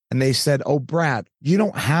And they said, oh, Brad, you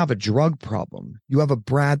don't have a drug problem. You have a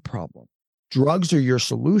Brad problem. Drugs are your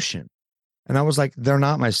solution. And I was like, they're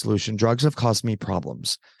not my solution. Drugs have caused me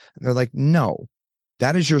problems. And they're like, no,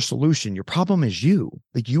 that is your solution. Your problem is you.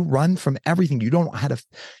 Like, you run from everything. You don't have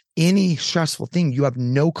any stressful thing. You have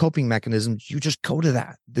no coping mechanisms. You just go to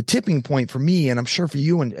that. The tipping point for me, and I'm sure for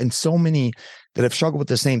you and so many that have struggled with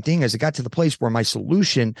the same thing, is it got to the place where my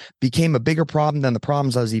solution became a bigger problem than the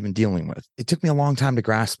problems I was even dealing with. It took me a long time to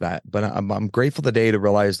grasp that, but I'm grateful today to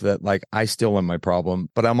realize that, like, I still am my problem,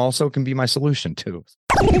 but I'm also can be my solution too.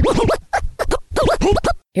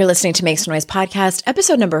 You're listening to Make Some Noise podcast,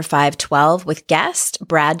 episode number 512 with guest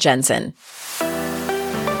Brad Jensen.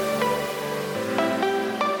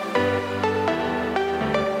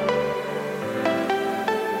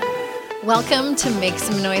 Welcome to Make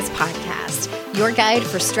Some Noise podcast, your guide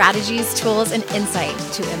for strategies, tools, and insight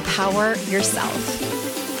to empower yourself.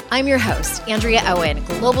 I'm your host, Andrea Owen,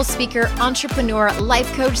 global speaker, entrepreneur,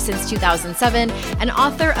 life coach since 2007, and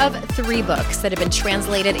author of 3 books that have been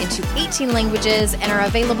translated into 18 languages and are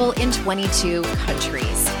available in 22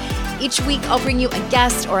 countries. Each week, I'll bring you a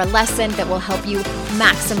guest or a lesson that will help you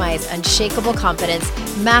maximize unshakable confidence,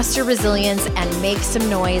 master resilience, and make some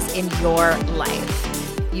noise in your life.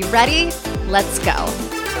 You ready? Let's go.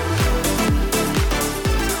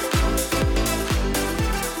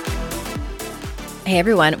 Hey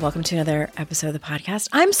everyone, welcome to another episode of the podcast.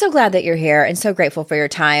 I'm so glad that you're here and so grateful for your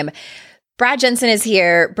time. Brad Jensen is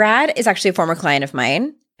here. Brad is actually a former client of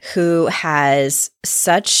mine who has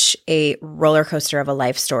such a roller coaster of a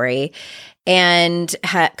life story and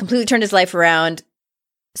completely turned his life around.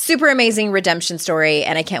 Super amazing redemption story,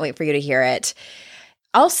 and I can't wait for you to hear it.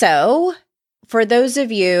 Also, for those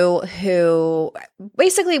of you who,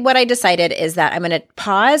 basically what I decided is that I'm going to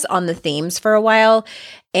pause on the themes for a while,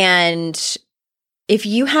 and if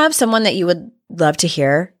you have someone that you would love to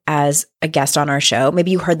hear as a guest on our show,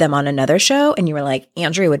 maybe you heard them on another show and you were like,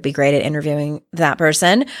 Andrea would be great at interviewing that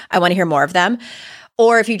person. I want to hear more of them.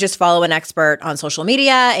 Or if you just follow an expert on social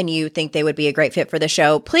media and you think they would be a great fit for the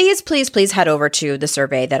show, please, please, please head over to the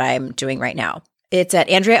survey that I'm doing right now. It's at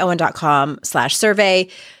andreaowen.com/survey.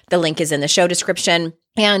 The link is in the show description.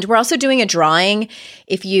 And we're also doing a drawing.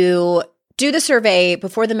 If you do the survey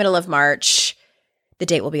before the middle of March, the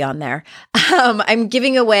date will be on there. I'm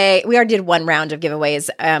giving away, we already did one round of giveaways,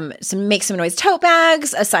 some Make Some Noise tote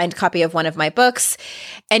bags, a signed copy of one of my books,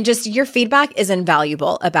 and just your feedback is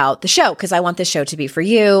invaluable about the show because I want the show to be for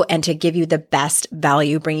you and to give you the best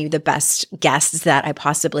value, bring you the best guests that I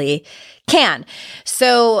possibly can.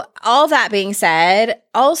 So all that being said,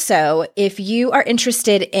 also, if you are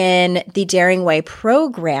interested in the Daring Way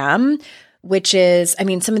program, which is,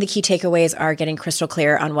 some of the key takeaways are getting crystal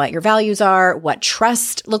clear on what your values are, what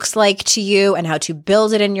trust looks like to you, and how to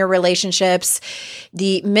build it in your relationships,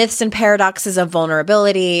 the myths and paradoxes of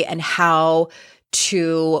vulnerability, and how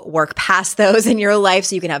to work past those in your life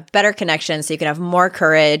so you can have better connections, so you can have more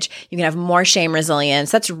courage, you can have more shame resilience.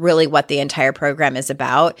 That's really what the entire program is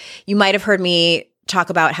about. You might have heard me talk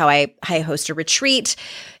about how I host a retreat,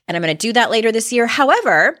 and I'm going to do that later this year.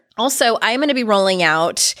 However, also, I'm going to be rolling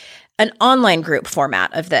out an online group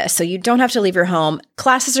format of this. So you don't have to leave your home.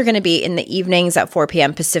 Classes are going to be in the evenings at 4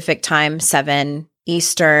 p.m. Pacific time, 7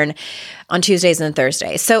 Eastern on Tuesdays and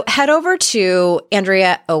Thursdays. So head over to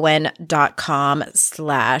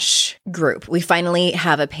andreaowen.com/group. We finally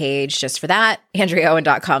have a page just for that,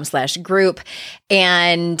 andreaowen.com/group.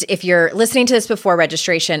 And if you're listening to this before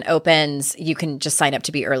registration opens, you can just sign up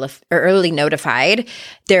to be early notified.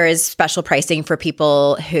 There is special pricing for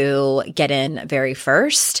people who get in very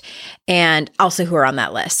first and also who are on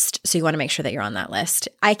that list. So you want to make sure that you're on that list.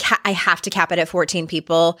 I have to cap it at 14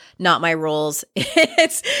 people, not my rules.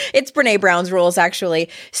 It's Brene Brown's rules, actually.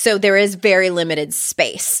 So there is very limited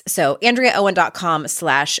space. So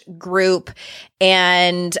andreaowen.com/group.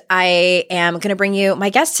 And I am going to bring you my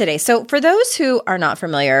guest today. So for those who are not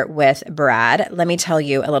familiar with Brad, let me tell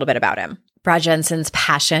you a little bit about him. Brad Jensen's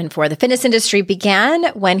passion for the fitness industry began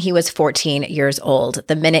when he was 14 years old.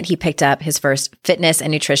 The minute he picked up his first fitness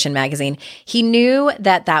and nutrition magazine, he knew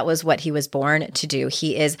that that was what he was born to do.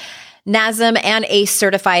 He is NASM and ACE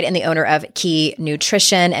certified and the owner of Key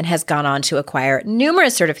Nutrition and has gone on to acquire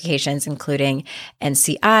numerous certifications, including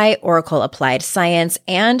NCI, Oracle Applied Science,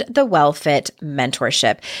 and the WellFit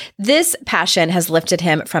Mentorship. This passion has lifted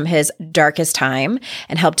him from his darkest time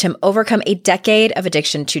and helped him overcome a decade of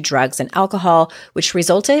addiction to drugs and alcohol, which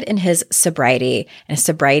resulted in his sobriety. And his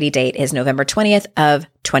sobriety date is November 20th of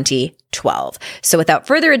 2012. So without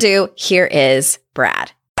further ado, here is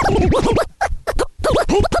Brad.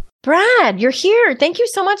 Brad, you're here. Thank you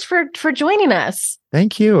so much for joining us.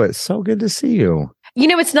 Thank you. It's so good to see you.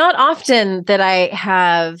 It's not often that I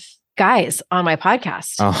have guys on my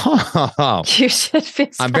podcast. Oh, You should be.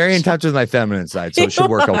 I'm very in touch with my feminine side, so it should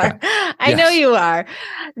work okay. I know you are.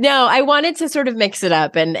 No, I wanted to sort of mix it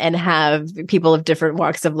up and have people of different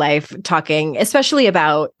walks of life talking, especially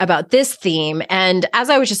about this theme. And as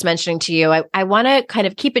I was just mentioning to you, I want to kind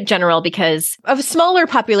of keep it general because of a smaller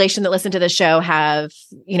population that listen to the show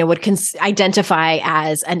would identify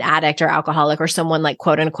as an addict or alcoholic or someone like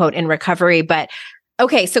quote unquote in recovery. But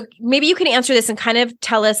okay, so maybe you can answer this and kind of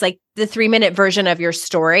tell us like the 3-minute version of your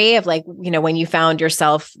story of like, when you found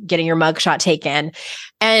yourself getting your mugshot taken.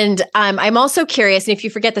 And I'm also curious, and if you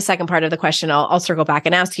forget the second part of the question, I'll circle back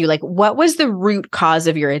and ask you, like, what was the root cause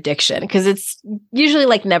of your addiction? Because it's usually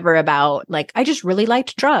like never about like, I just really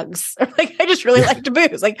liked drugs or like, I just really liked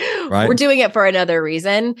booze. Like right. We're doing it for another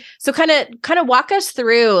reason. So kind of walk us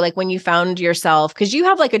through like when you found yourself, because you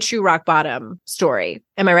have like a true rock bottom story.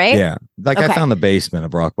 Am I right? Yeah. Like I found the basement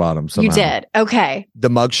of rock bottom somehow. You did. Okay. The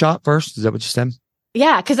mugshot first? Is that what you said?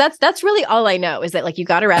 Yeah, because that's really all I know is that like you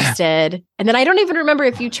got arrested and then I don't even remember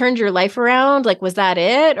if you turned your life around. Like, was that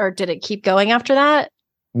it? Or did it keep going after that?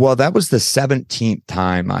 Well, that was the 17th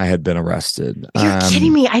time I had been arrested. You're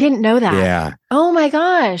kidding me. I didn't know that. Yeah. Oh my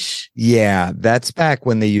gosh. Yeah. That's back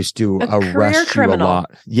when they used to arrest you a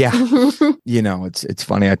lot. Yeah. It's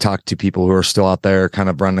funny. I talk to people who are still out there kind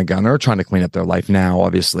of running a gun or trying to clean up their life now,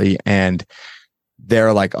 obviously. And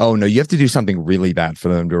they're like, oh no, you have to do something really bad for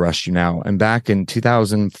them to arrest you now. And back in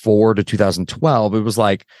 2004 to 2012, it was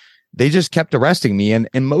like, they just kept arresting me. And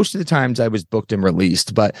most of the times I was booked and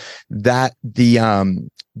released, but that the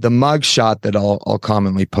mug shot that I'll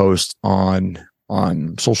commonly post on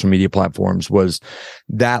social media platforms was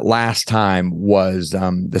that last time was, the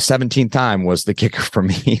 17th time was the kicker for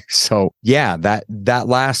me. So yeah, that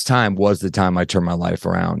last time was the time I turned my life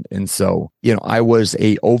around. And so, I was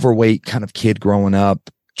a overweight kind of kid growing up,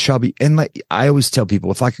 chubby. And like, I always tell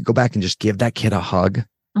people, if I could go back and just give that kid a hug,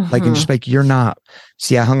 like, and just like, you're not,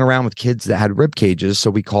 see, I hung around with kids that had rib cages. So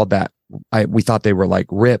we called that, we thought they were like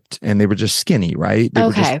ripped and they were just skinny, right?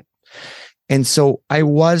 And so I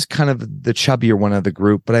was kind of the chubbier one of the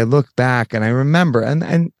group, but I look back and I remember,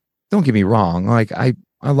 and don't get me wrong, like I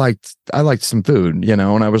liked some food, and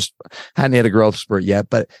I hadn't had a growth spurt yet,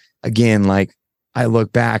 but again, like I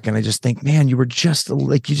look back and I just think, man, you were just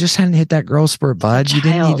like, you just hadn't hit that growth spurt, bud. You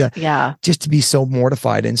didn't need to, just to be so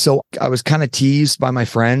mortified. And so I was kind of teased by my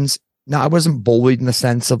friends. Now, I wasn't bullied in the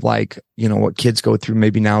sense of like, what kids go through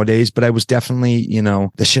maybe nowadays, but I was definitely,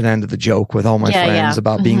 the shit end of the joke with all my friends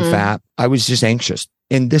about being fat. I was just anxious.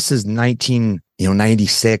 And this is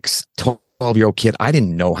 1996, 12-year-old kid. I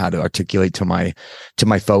didn't know how to articulate to my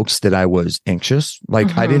folks that I was anxious.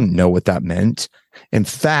 Like I didn't know what that meant. In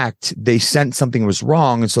fact, they sensed something was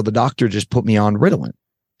wrong. And so the doctor just put me on Ritalin.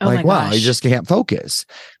 Wow, you just can't focus,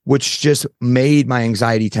 which just made my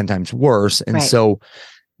anxiety 10 times worse. And so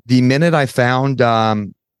the minute I found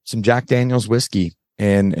some Jack Daniel's whiskey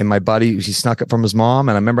and my buddy, he snuck it from his mom.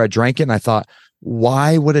 And I remember I drank it and I thought,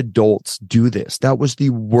 why would adults do this? That was the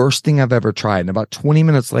worst thing I've ever tried. And about 20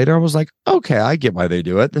 minutes later, I was like, okay, I get why they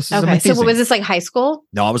do it. This is amazing. So was this like high school?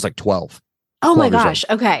 No, I was like 12. Oh my gosh.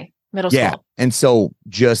 Okay. Middle school. And so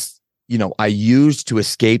just, I used to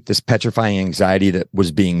escape this petrifying anxiety that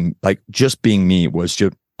was being me was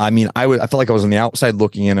just, I felt like I was on the outside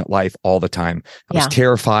looking in at life all the time. I was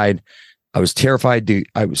terrified. I was terrified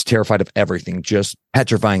of everything, just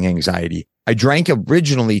petrifying anxiety. I drank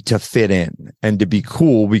originally to fit in and to be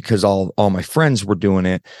cool because all my friends were doing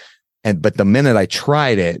it. But the minute I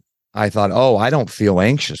tried it, I thought, oh, I don't feel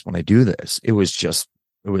anxious when I do this. It was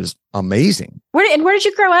amazing. Where did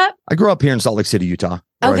you grow up? I grew up here in Salt Lake City, Utah.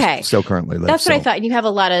 Okay. I still currently live. That's what I thought. And you have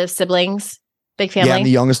a lot of siblings, big family? Yeah, I'm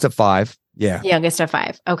the youngest of 5. Yeah. The youngest of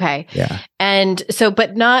 5. Okay. Yeah. And so,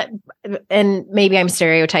 but not, and maybe I'm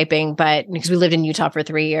stereotyping, but because we lived in Utah for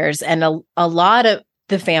 3 years and a lot of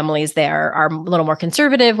the families there are a little more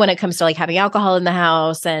conservative when it comes to like having alcohol in the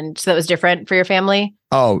house. And so that was different for your family?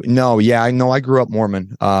 Oh, no. Yeah. I know. I grew up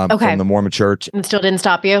Mormon from the Mormon church. And still didn't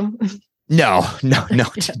stop you? No,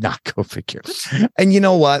 did not, go figure. And you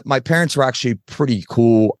know what? My parents were actually pretty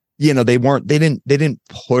cool. They didn't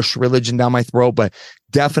push religion down my throat, but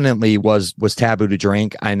definitely was taboo to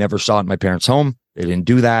drink. I never saw it in my parents' home. They didn't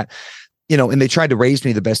do that, and they tried to raise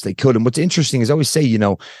me the best they could. And what's interesting is I always say,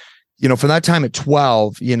 from that time at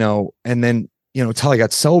 12, and then, until I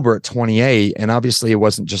got sober at 28, and obviously it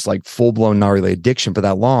wasn't just like full blown gnarly addiction for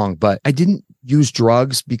that long, but I didn't use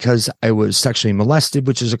drugs because I was sexually molested,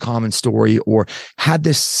 which is a common story, or had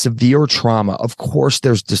this severe trauma. Of course,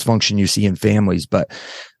 there's dysfunction you see in families, but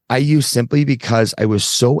I use simply because I was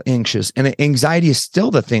so anxious, and anxiety is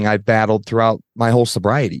still the thing I battled throughout my whole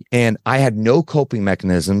sobriety. And I had no coping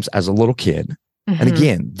mechanisms as a little kid. And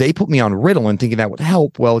again, they put me on Ritalin thinking that would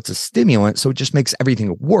help. Well, it's a stimulant, so it just makes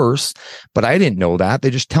everything worse. But I didn't know that.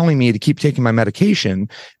 They're just telling me to keep taking my medication.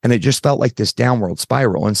 And it just felt like this downward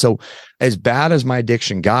spiral. And so as bad as my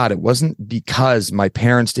addiction got, it wasn't because my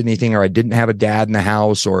parents did anything or I didn't have a dad in the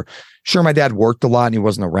house, or sure, my dad worked a lot and he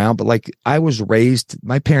wasn't around, but like I was raised,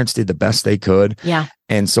 my parents did the best they could. Yeah.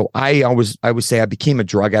 And so I would say I became a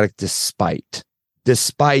drug addict despite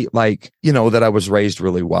like, that I was raised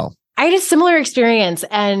really well. I had a similar experience.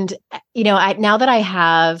 And, now that I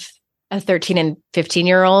have a 13 and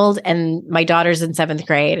 15-year-old and my daughter's in 7th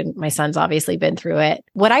grade and my son's obviously been through it,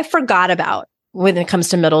 what I forgot about when it comes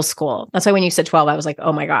to middle school, that's why when you said 12, I was like,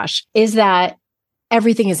 oh my gosh, is that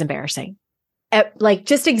everything is embarrassing. Like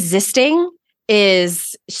just existing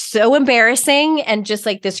is so embarrassing, and just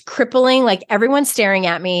like this crippling, like everyone's staring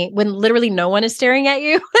at me when literally no one is staring at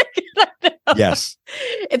you. Yes.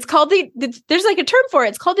 It's called there's like a term for it.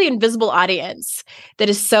 It's called the invisible audience, that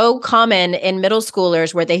is so common in middle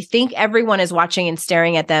schoolers where they think everyone is watching and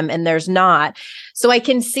staring at them, and there's not. So I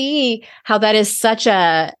can see how that is such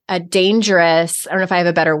a dangerous, I don't know if I have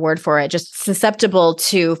a better word for it, just susceptible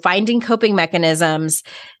to finding coping mechanisms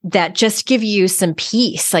that just give you some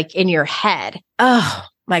peace, like in your head. Oh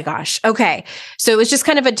my gosh. Okay. So it was just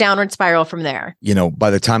kind of a downward spiral from there. By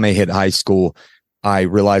the time I hit high school, I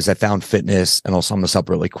realized I found fitness, and I'll sum this up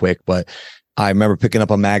really quick, but I remember picking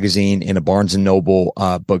up a magazine in a Barnes & Noble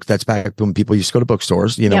book. That's back when people used to go to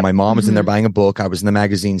bookstores. Yep. My mom was in there buying a book. I was in the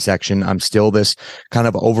magazine section. I'm still this kind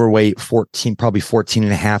of overweight, probably 14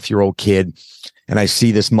 and a half year old kid. And I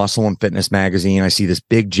see this Muscle and Fitness magazine. I see this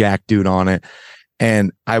big jack dude on it.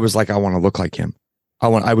 And I was like, I want to look like him.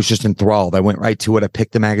 I was just enthralled. I went right to it. I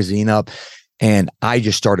picked the magazine up and I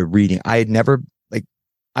just started reading. I'd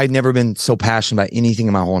never been so passionate about anything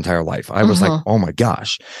in my whole entire life. I was like, oh my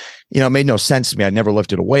gosh, it made no sense to me. I never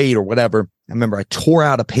lifted a weight or whatever. I remember I tore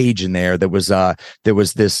out a page in there that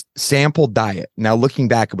was this sample diet. Now looking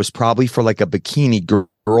back, it was probably for like a bikini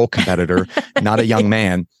girl competitor, not a young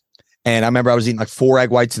man. And I remember I was eating like 4 egg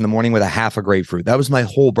whites in the morning with a half a grapefruit. That was my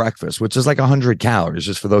whole breakfast, which is like 100 calories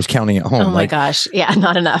just for those counting at home. Oh my gosh. Yeah,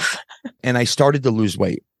 not enough. And I started to lose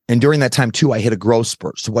weight. And during that time too, I hit a growth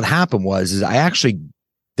spurt. So what happened was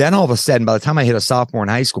then all of a sudden, by the time I hit a sophomore in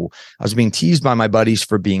high school, I was being teased by my buddies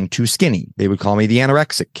for being too skinny. They would call me the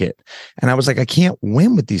anorexic kid. And I was like, I can't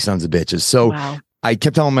win with these sons of bitches. So I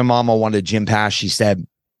kept telling my mom I wanted a gym pass. She said,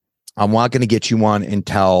 I'm not going to get you one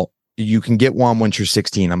until you can get one once you're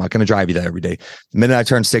 16. I'm not going to drive you there every day. The minute I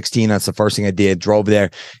turned 16, that's the first thing I did, drove there,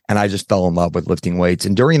 and I just fell in love with lifting weights.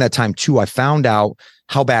 And during that time too, I found out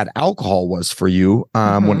how bad alcohol was for you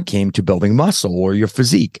when it came to building muscle or your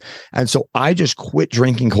physique. And so I just quit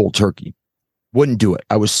drinking cold turkey. Wouldn't do it.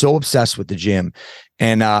 I was so obsessed with the gym.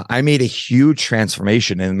 And I made a huge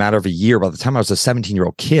transformation in a matter of a year. By the time I was a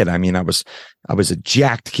 17-year-old kid, I was a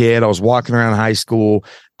jacked kid. I was walking around high school,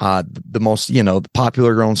 the most, the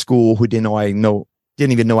popular girl in school who didn't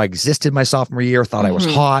even know I existed my sophomore year, thought I was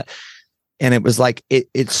hot. And it was like,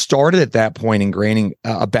 it started at that point ingraining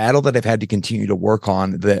a battle that I've had to continue to work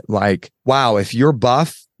on, that like, wow, if you're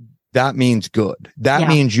buff, that means good. That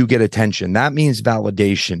means you get attention. That means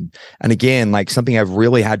validation. And again, like something I've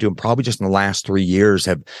really had to, and probably just in the last 3 years,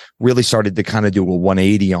 have really started to kind of do a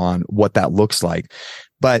 180 on what that looks like.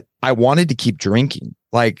 But I wanted to keep drinking,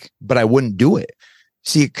 but I wouldn't do it.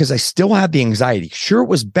 See, because I still had the anxiety. Sure, it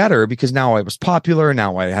was better because now I was popular.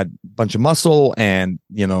 Now I had a bunch of muscle and,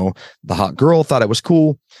 the hot girl thought I was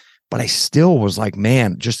cool. But I still was like,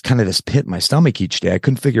 man, just kind of this pit in my stomach each day. I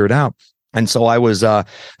couldn't figure it out. And so I was a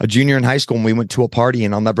junior in high school and we went to a party,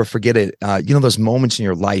 and I'll never forget it. Those moments in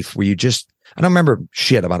your life where I don't remember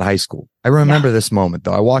shit about high school. I remember this moment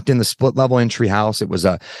though. I walked in the split level entry house. It was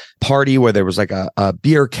a party where there was like a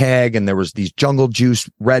beer keg and there was these Jungle Juice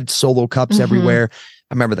red Solo cups everywhere.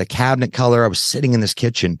 I remember the cabinet color. I was sitting in this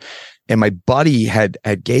kitchen and my buddy had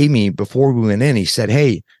gave me, before we went in, he said,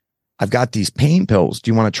 hey, I've got these pain pills. Do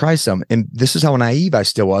you want to try some? And this is how naive I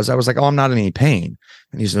still was. I was like, oh, I'm not in any pain.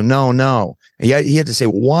 And he said, no. And he had to say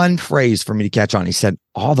one phrase for me to catch on. He said,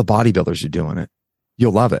 all the bodybuilders are doing it.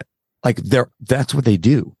 You'll love it. Like that's what they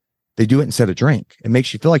do. They do it instead of drink. It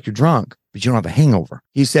makes you feel like you're drunk, but you don't have a hangover.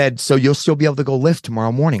 He said, so you'll still be able to go lift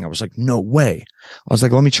tomorrow morning. I was like, no way. I was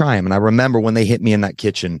like, let me try him. And I remember when they hit me in that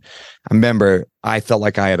kitchen, I felt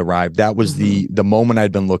like I had arrived. That was the moment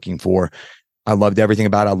I'd been looking for. I loved everything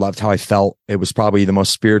about it. I loved how I felt. It was probably the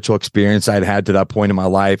most spiritual experience I'd had to that point in my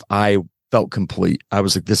life. I felt complete. I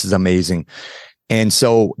was like, this is amazing. And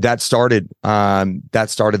so that started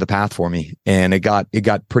the path for me, and it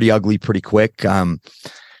got pretty ugly pretty quick. By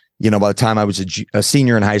the time I was a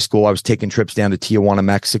senior in high school, I was taking trips down to Tijuana,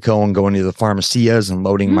 Mexico, and going to the pharmacias and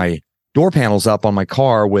loading my door panels up on my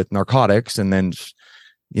car with narcotics, and then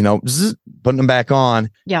putting them back on,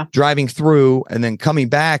 driving through, and then coming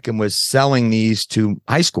back and was selling these to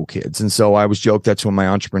high school kids. And so I was joked that's when my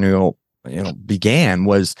entrepreneurial began.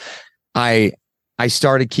 Was I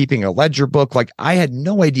started keeping a ledger book. Like, I had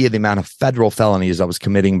no idea the amount of federal felonies I was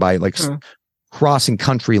committing by crossing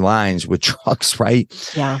country lines with trucks. Right.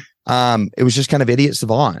 Yeah. It was just kind of idiot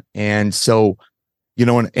savant. And so,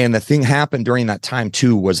 and the thing happened during that time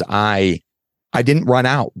too, was I didn't run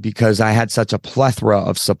out because I had such a plethora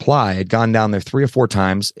of supply. I'd gone down there 3 or 4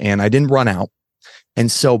 times and I didn't run out.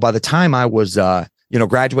 And so by the time I was,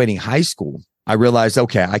 graduating high school, I realized,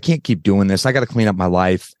 okay, I can't keep doing this. I got to clean up my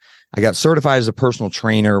life. I got certified as a personal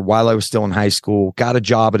trainer while I was still in high school, got a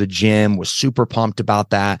job at a gym, was super pumped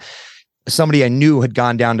about that. Somebody I knew had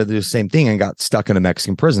gone down to do the same thing and got stuck in a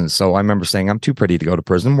Mexican prison. So I remember saying, I'm too pretty to go to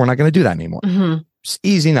prison. We're not going to do that anymore. It's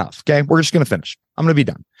easy enough. Okay. We're just going to finish. I'm going to be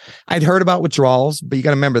done. I'd heard about withdrawals, but you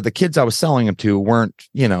got to remember the kids I was selling them to weren't,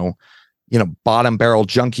 bottom barrel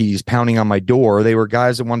junkies pounding on my door. They were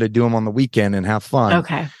guys that wanted to do them on the weekend and have fun.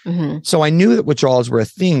 Okay. So I knew that withdrawals were a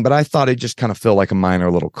thing, but I thought it just kind of felt like a minor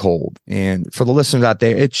little cold. And for the listeners out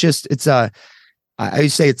there, I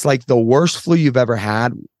say it's like the worst flu you've ever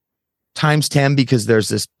had times 10, because there's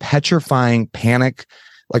this petrifying panic,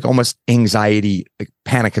 like almost anxiety, like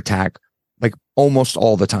panic attack, like almost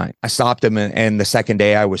all the time. I stopped them, and the second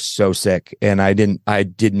day I was so sick, and I didn't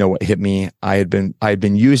know what hit me. I had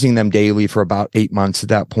been using them daily for about 8 months at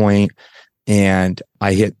that point, and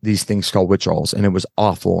I hit these things called withdrawals, and it was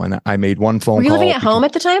awful. And I made one phone call. Were you living at home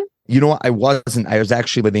at the time? You know what? I wasn't. I was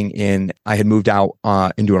actually I had moved out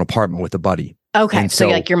into an apartment with a buddy. Okay. And so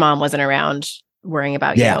like your mom wasn't around worrying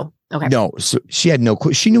about you. Okay. No. So she had no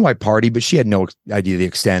clue. She knew I party, but she had no idea the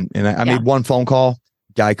extent. And I made one phone call.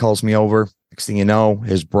 Guy calls me over. Next thing you know,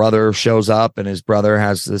 his brother shows up, and his brother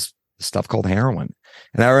has this stuff called heroin.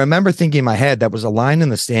 And I remember thinking in my head, that was a line in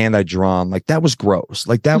the stand I'd drawn. Like, that was gross.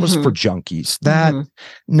 Like, that was for junkies. That,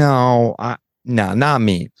 no, not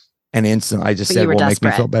me. And instantly I just said, well, make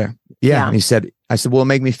me feel better. Yeah. And I said, well,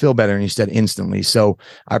 make me feel better. And he said, instantly. So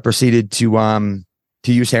I proceeded to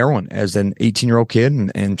use heroin as an 18-year-old kid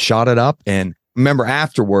and shot it up. And remember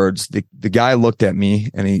afterwards, the guy looked at me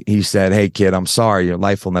and he said, hey kid, I'm sorry. Your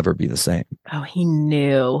life will never be the same. Oh, he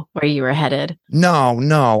knew where you were headed. No,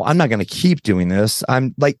 I'm not going to keep doing this.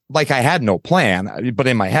 I'm like I had no plan, but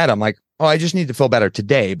in my head, I'm like, oh, I just need to feel better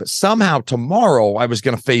today. But somehow tomorrow I was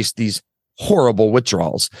going to face these horrible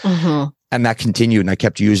withdrawals. And that continued. And I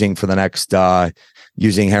kept using for the next,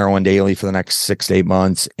 using heroin daily for the next 6 to 8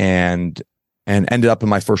 months, and ended up in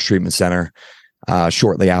my first treatment center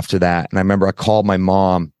shortly after that. And I remember I called my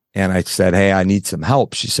mom and I said, hey, I need some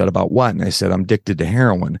help. She said, about what? And I said, I'm addicted to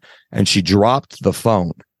heroin. And she dropped the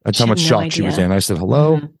phone. That's how much shock she was in. I said,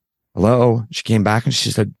 hello. She came back and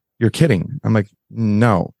she said, you're kidding. I'm like,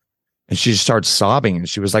 no. And she just started sobbing. And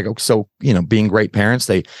she was like, oh, so, being great parents,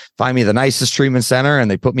 they find me the nicest treatment center and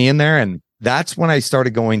they put me in there. And that's when I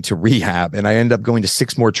started going to rehab, and I ended up going to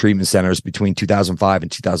 6 more treatment centers between 2005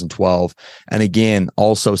 and 2012. And again,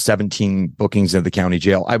 also 17 bookings at the county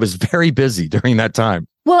jail. I was very busy during that time.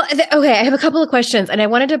 Well, okay, I have a couple of questions, and I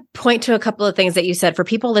wanted to point to a couple of things that you said for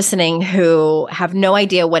people listening who have no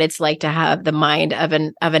idea what it's like to have the mind of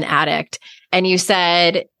an addict. And you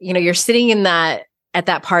said, you're sitting at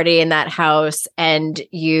that party in that house, and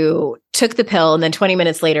you took the pill, and then 20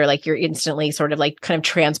 minutes later, like, you're instantly sort of like kind of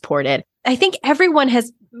transported. I think everyone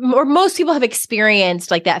has, or most people have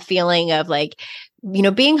experienced like that feeling of like,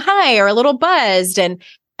 being high or a little buzzed. And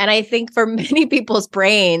I think for many people's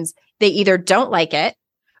brains, they either don't like it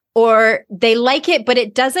or they like it, but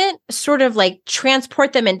it doesn't sort of like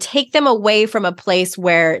transport them and take them away from a place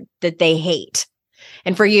that they hate.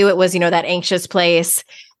 And for you, it was, that anxious place.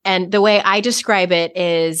 And the way I describe it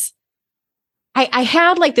is I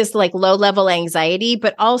had like this like low level anxiety,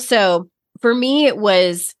 but also for me, it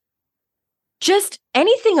was just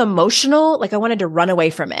anything emotional. Like, I wanted to run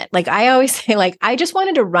away from it. Like, I always say, like, I just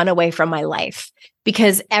wanted to run away from my life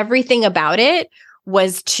because everything about it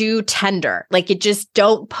was too tender. Like, it just,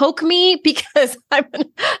 don't poke me because I'm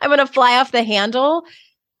going to fly off the handle.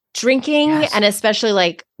 Drinking and especially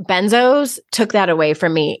like benzos took that away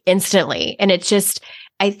from me instantly. And it's just,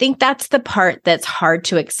 I think that's the part that's hard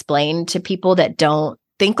to explain to people that don't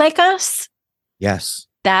think like us. Yes.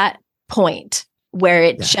 That point where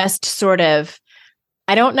it just sort of,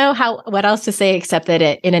 I don't know what else to say except that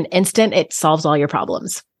in an instant, it solves all your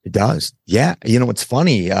problems. It does. Yeah. You know, it's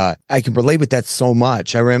funny. I can relate with that so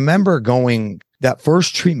much. I remember going that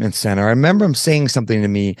first treatment center. I remember him saying something to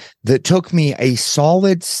me that took me a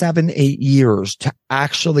solid 7-8 years to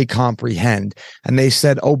actually comprehend. And they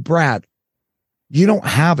said, "Oh, Brad, you don't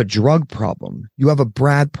have a drug problem. You have a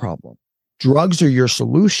Brad problem. Drugs are your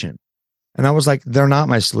solution." And I was like, "They're not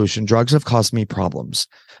my solution. Drugs have caused me problems."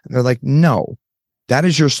 And they're like, "No, that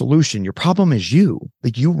is your solution. Your problem is you.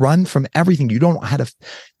 Like, you run from everything. You don't have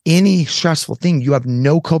any stressful thing. You have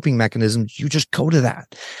no coping mechanisms. You just go to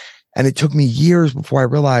that." And it took me years before I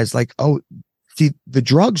realized, like, oh, see, the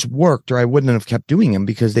drugs worked, or I wouldn't have kept doing them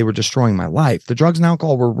because they were destroying my life. The drugs and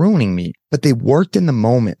alcohol were ruining me, but they worked in the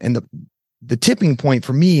moment. And the tipping point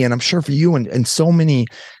for me, and I'm sure for you and so many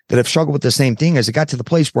that have struggled with the same thing, is it got to the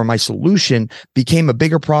place where my solution became a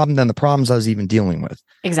bigger problem than the problems I was even dealing with.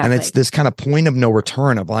 Exactly. And it's this kind of point of no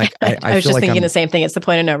return of like, I was just thinking the same thing. It's the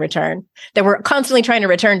point of no return that we're constantly trying to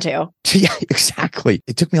return to. Yeah, exactly.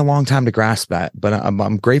 It took me a long time to grasp that, but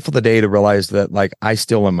I'm grateful today to realize that, like, I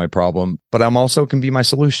still am my problem, but I'm also can be my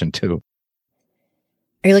solution too.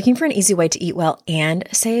 Are you looking for an easy way to eat well and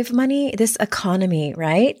save money? This economy,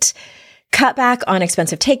 right? Cut back on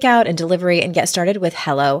expensive takeout and delivery and get started with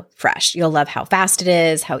HelloFresh. You'll love how fast it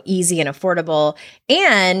is, how easy and affordable,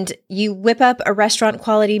 and you whip up a restaurant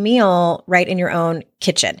quality meal right in your own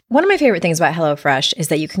kitchen. One of my favorite things about HelloFresh is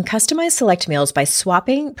that you can customize select meals by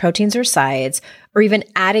swapping proteins or sides, or even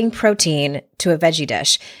adding protein to a veggie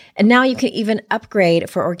dish. And now you can even upgrade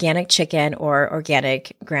for organic chicken or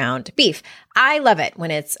organic ground beef. I love it when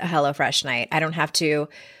it's a HelloFresh night. I don't have to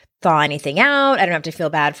thaw anything out. I don't have to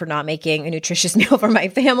feel bad for not making a nutritious meal for my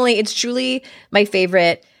family. It's truly my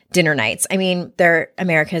favorite dinner nights. I mean, they're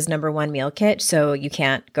America's #1 meal kit, so you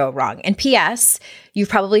can't go wrong. And P.S., you've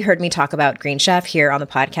probably heard me talk about Green Chef here on the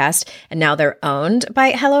podcast, and now they're owned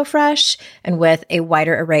by HelloFresh. And with a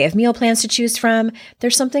wider array of meal plans to choose from,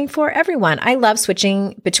 there's something for everyone. I love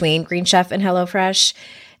switching between Green Chef and HelloFresh,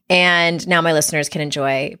 and now my listeners can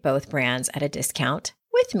enjoy both brands at a discount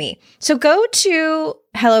with me. So go to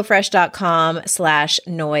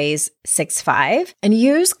HelloFresh.com/noise65 and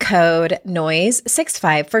use code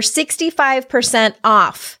noise65 for 65%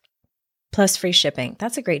 off plus free shipping.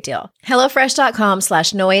 That's a great deal.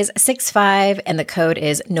 HelloFresh.com/noise65 and the code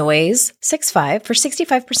is noise65 for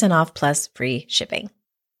 65% off plus free shipping.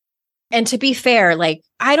 And to be fair, like,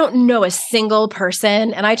 I don't know a single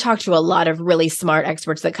person, and I talk to a lot of really smart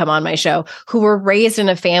experts that come on my show who were raised in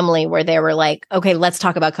a family where they were like, okay, let's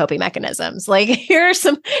talk about coping mechanisms. Like, here's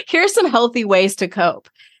some healthy ways to cope.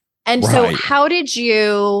 And so how did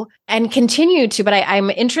you, and continue to, but I'm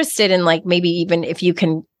interested in, like, maybe even if you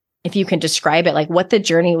can describe it, like what the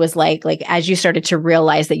journey was like as you started to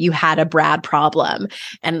realize that you had a Brad problem,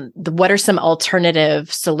 and what are some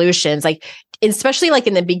alternative solutions? Like, especially like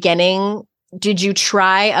in the beginning, did you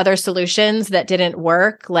try other solutions that didn't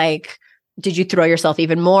work? Like, did you throw yourself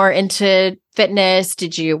even more into fitness?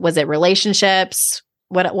 Was it relationships?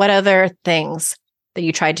 What other things that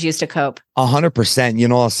you tried to use to cope? 100%. You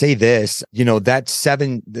know, I'll say this, you know,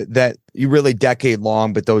 that you really decade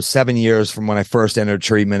long, but those 7 years from when I first entered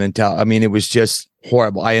treatment until, I mean, it was just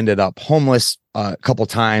horrible. I ended up homeless a couple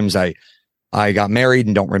times. I got married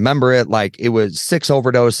and don't remember it. Like, it was 6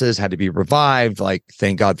 overdoses, had to be revived. Like,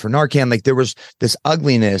 thank God for Narcan. Like, there was this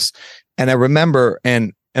ugliness. And I remember,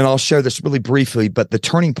 and I'll share this really briefly, but the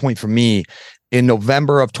turning point for me in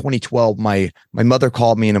November of 2012, my mother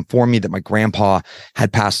called me and informed me that my grandpa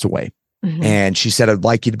had passed away. Mm-hmm. And she said, "I'd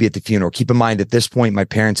like you to be at the funeral." Keep in mind, at this point, my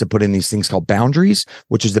parents had put in these things called boundaries,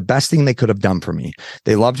 which is the best thing they could have done for me.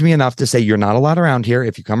 They loved me enough to say, "You're not allowed around here.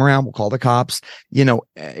 If you come around, we'll call the cops." You know,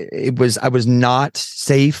 I was not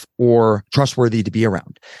safe or trustworthy to be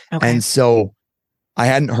around. Okay. And so I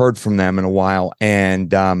hadn't heard from them in a while.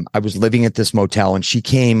 And I was living at this motel, and she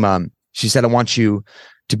came, she said, "I want you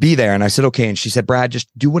to be there." And I said, "Okay." And she said, "Brad, just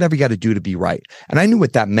do whatever you got to do to be right." And I knew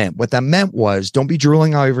what that meant. What that meant was, don't be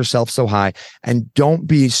drooling all over yourself so high, and don't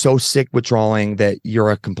be so sick withdrawing that you're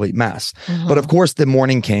a complete mess. Mm-hmm. But of course, the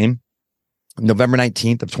morning came, November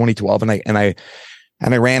 19th of 2012, and I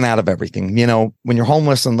ran out of everything. You know, when you're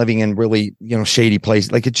homeless and living in really, you know, shady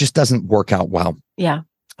places, like, it just doesn't work out well. Yeah.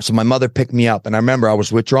 So my mother picked me up, and I remember I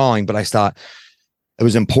was withdrawing, but I thought it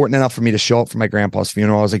was important enough for me to show up for my grandpa's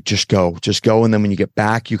funeral. I was like, just go. And then when you get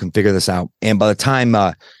back, you can figure this out. And by the time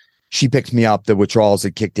she picked me up. The withdrawals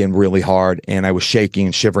had kicked in really hard and I was shaking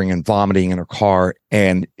and shivering and vomiting in her car.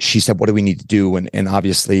 And she said, what do we need to do? And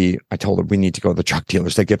obviously I told her we need to go to the drug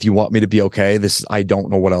dealers. Like, if you want me to be okay, I don't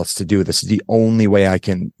know what else to do. This is the only way I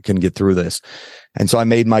can get through this. And so I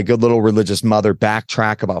made my good little religious mother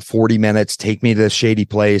backtrack about 40 minutes, take me to this shady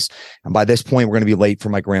place. And by this point, we're going to be late for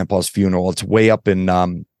my grandpa's funeral. It's way up the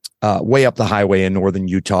highway in northern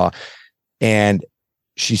Utah. And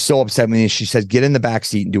she's so upset with me. She says, get in the back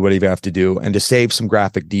seat and do whatever you have to do. And to save some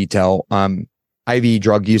graphic detail, IV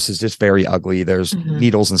drug use is just very ugly. There's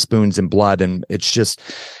needles and spoons and blood. And it's just,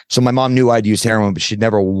 so my mom knew I'd use heroin, but she'd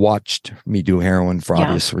never watched me do heroin for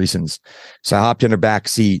obvious reasons. So I hopped in her back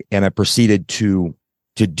seat and I proceeded to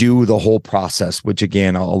do the whole process, which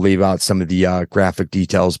again, I'll leave out some of the graphic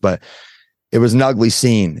details, but it was an ugly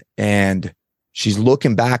scene. And she's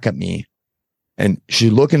looking back at me. And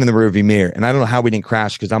she's looking in the rearview mirror. And I don't know how we didn't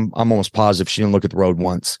crash because I'm almost positive she didn't look at the road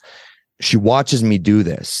once. She watches me do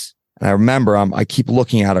this. And I remember I keep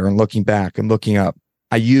looking at her and looking back and looking up.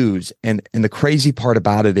 I use. And the crazy part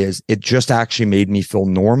about it is it just actually made me feel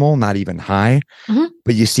normal, not even high.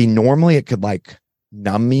 But you see, normally it could like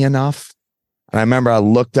numb me enough. And I remember I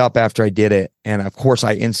looked up after I did it. And of course,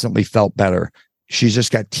 I instantly felt better. She's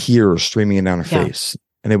just got tears streaming down her face.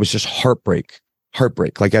 And it was just heartbreak.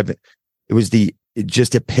 Like it was the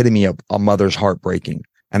just epitome of a mother's heartbreaking.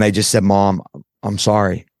 And I just said, Mom, I'm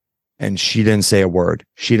sorry. And she didn't say a word.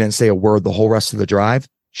 She didn't say a word the whole rest of the drive.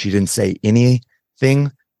 She didn't say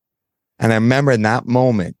anything. And I remember in that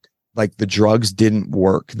moment, like the drugs didn't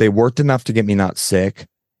work. They worked enough to get me not sick,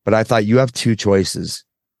 but I thought you have two choices.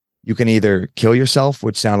 You can either kill yourself,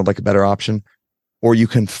 which sounded like a better option, or you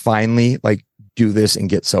can finally like do this and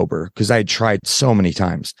get sober. Cause I had tried so many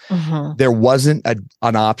times. There wasn't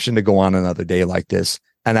an option to go on another day like this.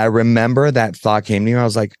 And I remember that thought came to me. I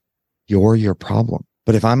was like, you're your problem.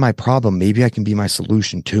 But if I'm my problem, maybe I can be my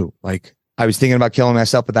solution too. Like I was thinking about killing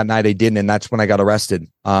myself, but that night I didn't. And that's when I got arrested.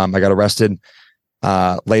 I got arrested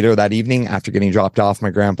later that evening after getting dropped off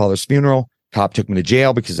my grandfather's funeral. Cop took me to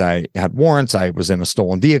jail because I had warrants. I was in a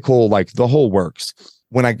stolen vehicle, like the whole works.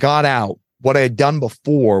 When I got out, what I had done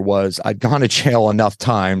before was I'd gone to jail enough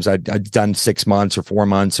times. I'd done 6 months or 4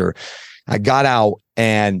 months, or I got out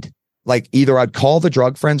and like either I'd call the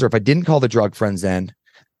drug friends, or if I didn't call the drug friends, then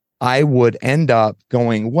I would end up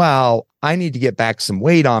going, well, I need to get back some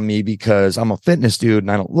weight on me because I'm a fitness dude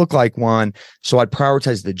and I don't look like one. So I'd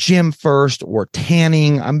prioritize the gym first, or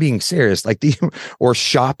tanning. I'm being serious, like or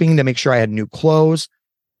shopping to make sure I had new clothes.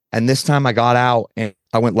 And this time I got out and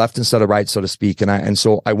I went left instead of right, so to speak. And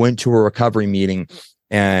so I went to a recovery meeting,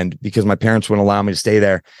 and because my parents wouldn't allow me to stay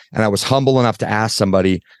there, and I was humble enough to ask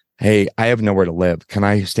somebody, hey, I have nowhere to live. Can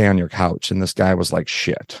I stay on your couch? And this guy was like,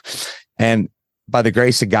 shit. And by the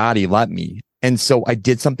grace of God, he let me. And so I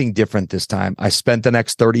did something different this time. I spent the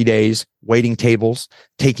next 30 days waiting tables,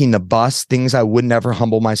 taking the bus, things I would never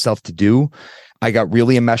humble myself to do. I got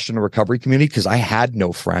really enmeshed in a recovery community because I had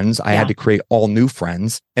no friends. I had to create all new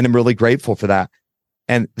friends. And I'm really grateful for that.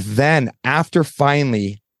 And then after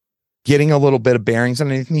finally getting a little bit of bearings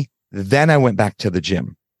underneath me, then I went back to the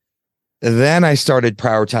gym. Then I started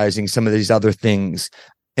prioritizing some of these other things.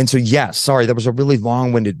 And so, yes, sorry, that was a really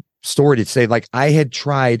long-winded story to say, like, I had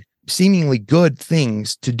tried seemingly good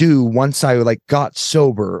things to do once I like got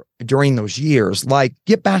sober during those years, like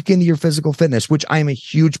get back into your physical fitness, which I'm a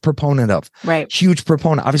huge proponent of. Right. Huge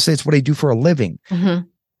proponent. Obviously, it's what I do for a living.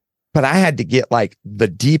 But I had to get like the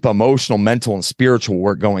deep emotional, mental, and spiritual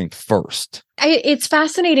work going first. It's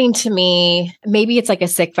fascinating to me. Maybe it's like a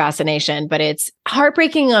sick fascination, but it's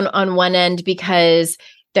heartbreaking on one end because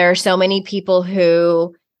there are so many people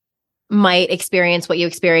who might experience what you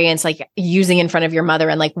experience, like using in front of your mother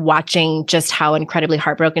and like watching just how incredibly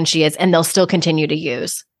heartbroken she is, and they'll still continue to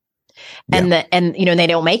use. And you know, they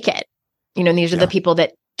don't make it. You know, and these are the people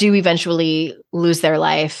that do eventually lose their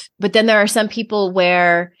life. But then there are some people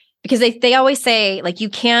where, because they always say, like, you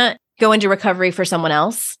can't go into recovery for someone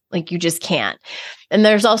else. Like, you just can't. And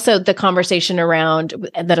there's also the conversation around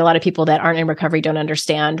that a lot of people that aren't in recovery don't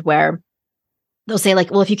understand, where they'll say,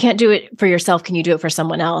 like, well, if you can't do it for yourself, can you do it for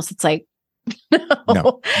someone else? It's like,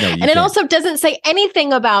 no. And it also doesn't say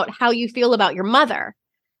anything about how you feel about your mother.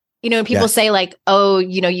 You know, people say like, oh,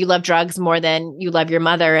 you know, you love drugs more than you love your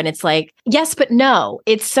mother. And it's like, yes, but no.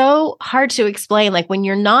 It's so hard to explain. Like, when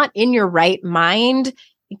you're not in your right mind,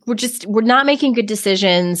 we're not making good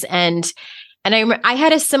decisions. And I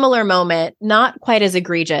had a similar moment, not quite as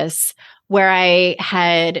egregious, where I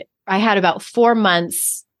had about 4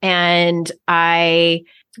 months and I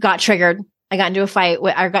got triggered I got into a fight.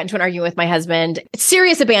 I got into an argument with my husband.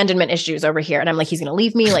 Serious abandonment issues over here. And I'm like, he's going to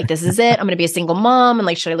leave me. Like, this is it. I'm going to be a single mom. And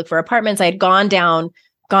like, should I look for apartments? I had gone down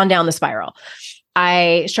the spiral.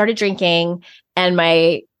 I started drinking and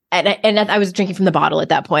I was drinking from the bottle at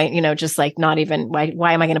that point, just like not even,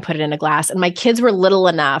 why am I going to put it in a glass? And my kids were little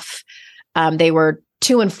enough. They were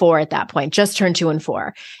 2 and 4 at that point, just turned 2 and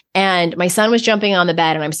 4. And my son was jumping on the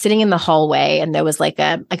bed and I'm sitting in the hallway and there was like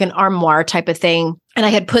an armoire type of thing. And I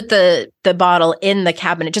had put the bottle in the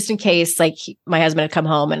cabinet just in case my husband had come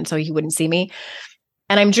home and so he wouldn't see me.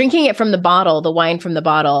 And I'm drinking it from the bottle, the wine from the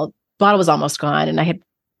bottle. Bottle was almost gone and I had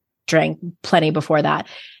drank plenty before that.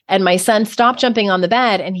 And my son stopped jumping on the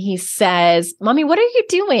bed and he says, "Mommy, what are you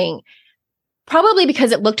doing?" Probably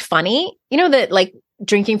because it looked funny, that like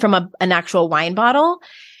drinking from an actual wine bottle.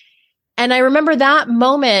 And I remember that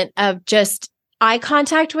moment of just eye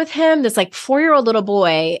contact with him, this like 4-year-old little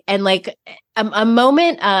boy, and like a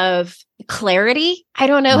moment of clarity. I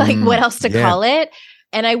don't know like what else to call it.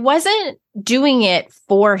 And I wasn't doing it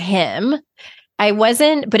for him.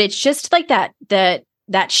 But it's just like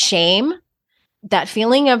that shame, that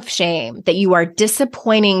feeling of shame that you are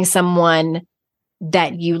disappointing someone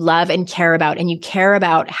that you love and care about, and you care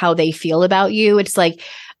about how they feel about you. It's like,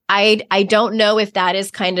 I don't know if that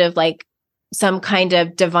is kind of like some kind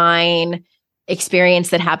of divine experience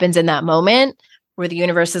that happens in that moment where the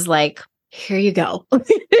universe is like, here you go.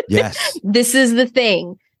 Yes. This is the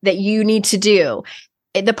thing that you need to do.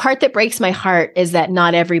 The part that breaks my heart is that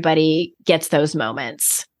not everybody gets those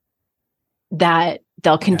moments, that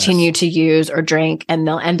they'll continue to use or drink and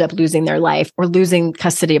they'll end up losing their life or losing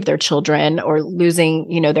custody of their children or losing,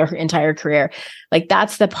 their entire career. Like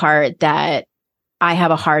that's the part that I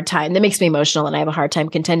have a hard time, that makes me emotional and I have a hard time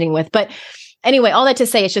contending with. But anyway, all that to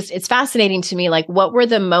say, it's fascinating to me. Like, what were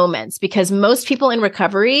the moments? Because most people in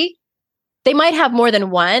recovery, they might have more than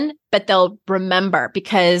one, but they'll remember,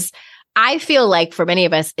 because I feel like for many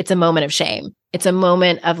of us, it's a moment of shame. It's a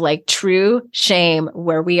moment of like true shame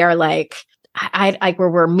where we are like, where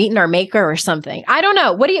we're meeting our maker or something. I don't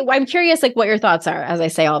know. I'm curious, like what your thoughts are as I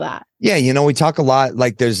say all that. Yeah. We talk a lot,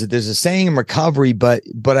 like there's a saying in recovery, but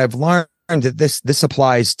I've learned that this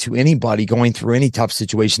applies to anybody going through any tough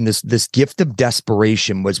situation. This gift of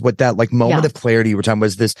desperation was what that like moment of clarity you were talking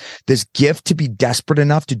was, this gift to be desperate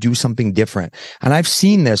enough to do something different. And I've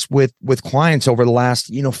seen this with clients over the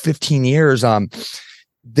last, 15 years.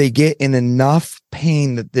 They get in enough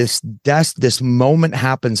pain that this moment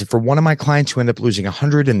happens. For one of my clients who ended up losing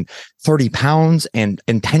 130 pounds and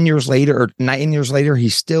 10 years later or 9 years later, he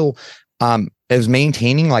still is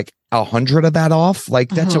maintaining like 100 of that off. Like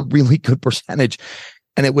that's a really good percentage.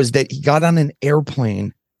 And it was that he got on an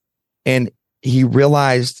airplane and he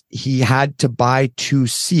realized he had to buy 2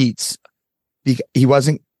 seats. He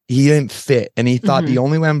didn't fit. And he thought the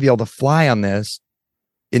only way I'm gonna be able to fly on this,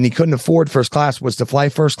 and he couldn't afford first class, was to fly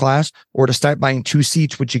first class or to start buying 2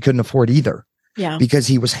 seats, which he couldn't afford either. Yeah. Because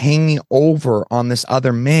he was hanging over on this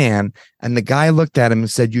other man. And the guy looked at him and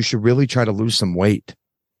said, "You should really try to lose some weight."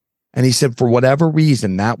 And he said, for whatever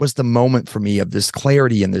reason, that was the moment for me of this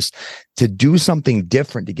clarity and this to do something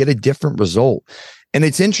different, to get a different result. And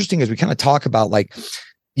it's interesting as we kind of talk about like,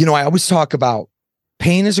 I always talk about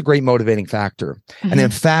pain is a great motivating factor. And in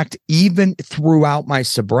fact, even throughout my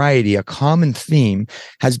sobriety, a common theme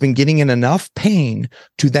has been getting in enough pain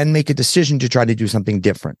to then make a decision to try to do something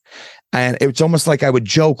different. And it's almost like I would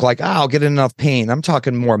joke like, I'll get in enough pain. I'm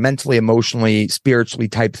talking more mentally, emotionally, spiritually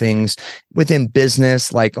type things within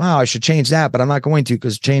business. Like, I should change that, but I'm not going to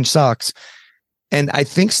because change sucks. And I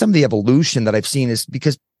think some of the evolution that I've seen is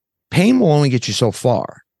because pain will only get you so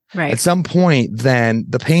far. Right. At some point, then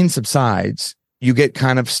the pain subsides. You get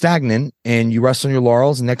kind of stagnant and you rest on your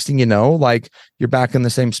laurels. And next thing you know, like you're back in the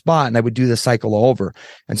same spot. And I would do the cycle over.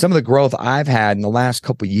 And some of the growth I've had in the last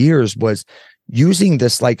couple of years was using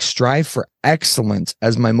this like strive for excellence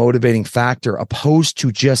as my motivating factor, opposed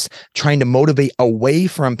to just trying to motivate away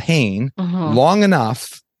from pain long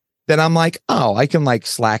enough that I'm like, I can like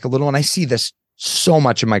slack a little. And I see this so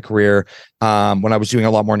much in my career. When I was doing a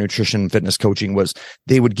lot more nutrition and fitness coaching, was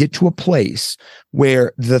they would get to a place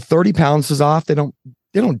where the 30 pounds is off. They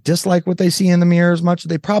don't dislike what they see in the mirror as much.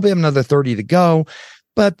 They probably have another 30 to go,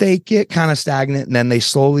 but they get kind of stagnant and then they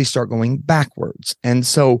slowly start going backwards. And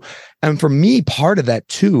for me, part of that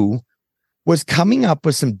too was coming up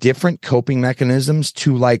with some different coping mechanisms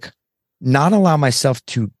to like not allow myself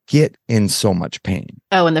to get in so much pain.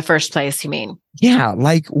 Oh, in the first place, you mean? Yeah.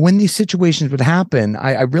 Like when these situations would happen,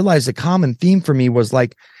 I realized a common theme for me was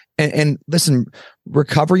like, and listen,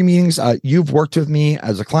 recovery meetings, you've worked with me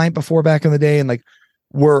as a client before back in the day, and like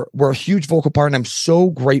we're a huge vocal part, and I'm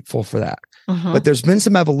so grateful for that. But there's been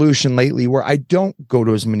some evolution lately where I don't go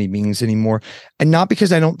to as many meetings anymore. And not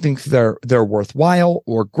because I don't think they're worthwhile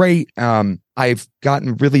or great. I've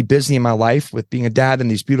gotten really busy in my life with being a dad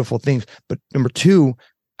and these beautiful things. But number two,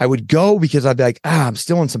 I would go because I'd be like, I'm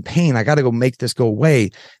still in some pain. I got to go make this go away.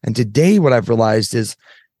 And today what I've realized is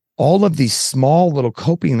all of these small little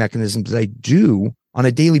coping mechanisms that I do on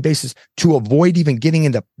a daily basis to avoid even getting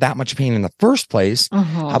into that much pain in the first place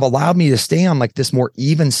have allowed me to stay on like this more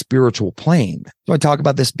even spiritual plane. So I talk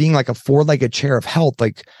about this being like a four-legged chair of health.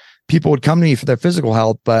 Like people would come to me for their physical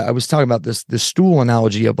health, but I was talking about this stool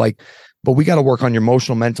analogy of like, but we got to work on your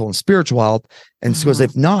emotional, mental, and spiritual health. And so,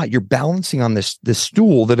 if not, you're balancing on this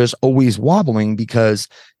stool that is always wobbling because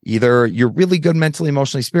either you're really good mentally,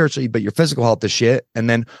 emotionally, spiritually, but your physical health is shit. And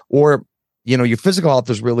then, or, your physical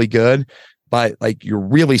health is really good, but like you're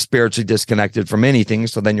really spiritually disconnected from anything.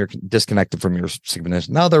 So then you're disconnected from your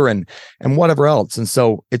significant other and whatever else. And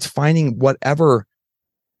so it's finding whatever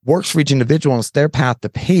works for each individual and it's their path to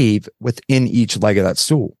pave within each leg of that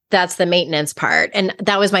stool. That's the maintenance part. And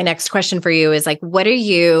that was my next question for you is like, what are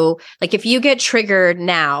you, like if you get triggered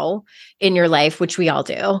now in your life, which we all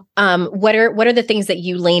do, what are the things that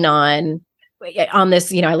you lean on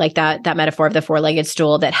this, I like that metaphor of the four-legged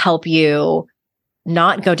stool that help you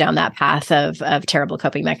not go down that path of terrible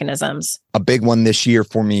coping mechanisms? A big one this year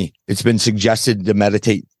for me, it's been suggested to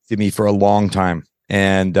meditate to me for a long time.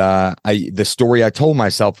 And the story I told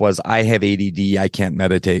myself was I have ADD, I can't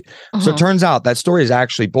meditate. So it turns out that story is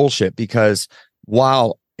actually bullshit because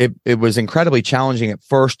while it was incredibly challenging at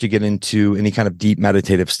first to get into any kind of deep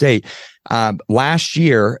meditative state, last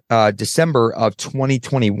year, December of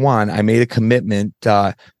 2021, I made a commitment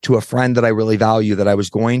to a friend that I really value that I was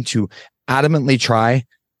going to adamantly try,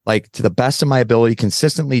 like to the best of my ability,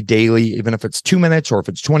 consistently daily, even if it's 2 minutes or if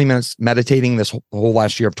it's 20 minutes, meditating this whole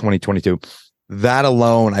last year of 2022. That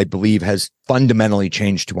alone, I believe, has fundamentally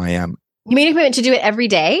changed who I am. You made a commitment to do it every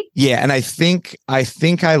day? Yeah. And I think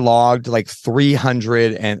I logged like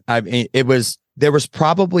 300 and there was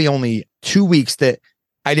probably only 2 weeks that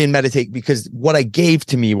I didn't meditate because what I gave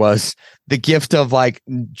to me was the gift of like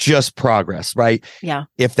just progress, right? Yeah.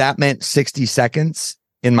 If that meant 60 seconds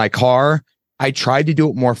in my car, I tried to do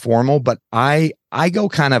it more formal, but I go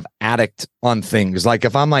kind of addict on things. Like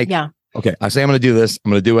if I'm like, okay, I say I'm going to do this,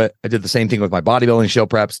 I'm going to do it. I did the same thing with my bodybuilding show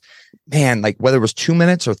preps. Man, like whether it was 2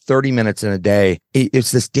 minutes or 30 minutes in a day,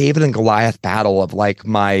 it's this David and Goliath battle of like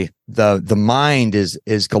the mind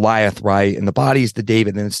is Goliath, right? And the body is the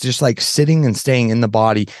David. And it's just like sitting and staying in the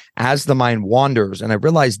body as the mind wanders. And I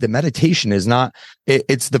realized that meditation is not,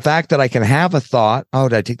 it's the fact that I can have a thought. Oh,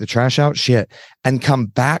 did I take the trash out? Shit. And come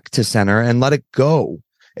back to center and let it go.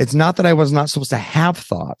 It's not that I was not supposed to have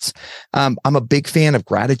thoughts. I'm a big fan of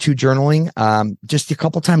gratitude journaling, just a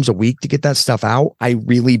couple times a week to get that stuff out. I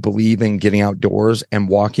really believe in getting outdoors and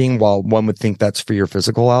walking. While one would think that's for your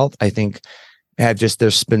physical health, I think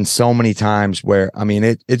there's been so many times where, I mean,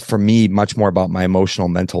 it for me, much more about my emotional,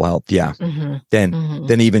 mental health. Yeah.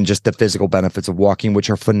 Than even just the physical benefits of walking, which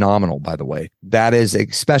are phenomenal, by the way. That is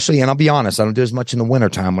especially, and I'll be honest, I don't do as much in the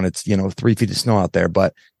wintertime when it's, 3 feet of snow out there,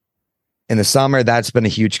 but in the summer, that's been a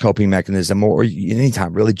huge coping mechanism, or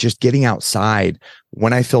anytime really, just getting outside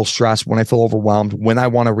when I feel stressed, when I feel overwhelmed, when I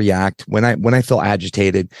want to react, when I feel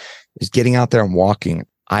agitated, is getting out there and walking.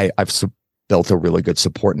 I've built a really good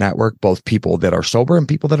support network, both people that are sober and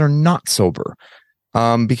people that are not sober.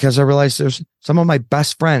 Because I realized there's some of my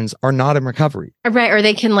best friends are not in recovery. Right. Or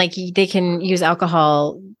they can use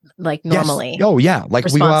alcohol like normally. Yes. Oh yeah. Like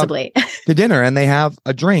responsibly. We go out to dinner and they have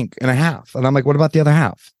a drink and a half. And I'm like, what about the other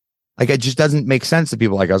half? Like, it just doesn't make sense to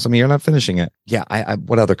people like us. I mean, you're not finishing it. Yeah.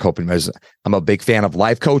 What other coping measures? I'm a big fan of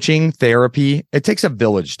life coaching, therapy. It takes a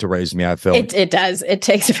village to raise me, I feel. It does. It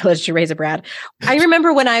takes a village to raise a Brad. I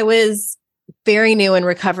remember when I was very new in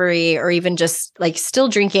recovery, or even just like still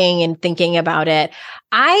drinking and thinking about it,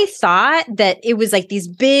 I thought that it was like these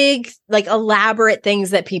big, like elaborate things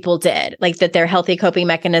that people did, like that their healthy coping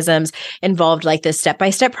mechanisms involved like this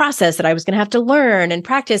step-by-step process that I was going to have to learn and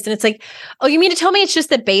practice. And it's like, oh, you mean to tell me it's just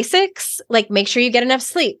the basics? Like, make sure you get enough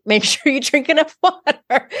sleep, make sure you drink enough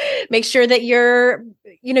water, make sure that your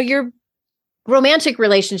romantic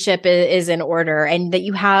relationship is in order, and that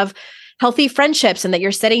you have healthy friendships, and that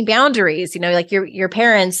you're setting boundaries. Like your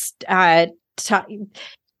parents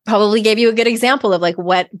probably gave you a good example of like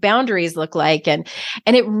what boundaries look like, and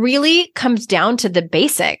it really comes down to the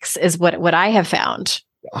basics, is what I have found.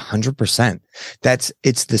 100%.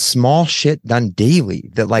 It's the small shit done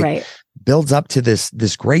daily that like builds up to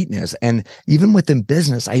this greatness. And even within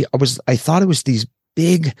business, I thought it was these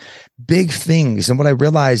big, big things. And what I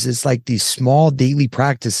realized is like these small daily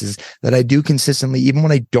practices that I do consistently, even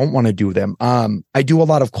when I don't want to do them. I do a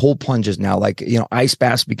lot of cold plunges now, like, ice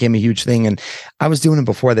baths became a huge thing, and I was doing it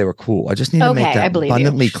before they were cool. I just need to make that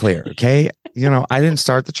abundantly clear. Okay. I didn't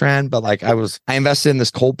start the trend, but like I invested in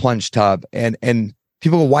this cold plunge tub, and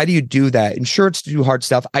people go, why do you do that? And sure, it's to do hard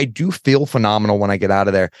stuff. I do feel phenomenal when I get out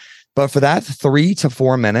of there. But for that 3 to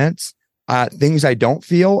 4 minutes, things I don't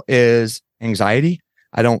feel is anxiety.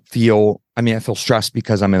 I feel stressed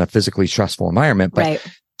because I'm in a physically stressful environment, but right.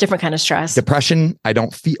 Different kind of stress. Depression, I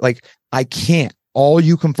don't feel like I can't. All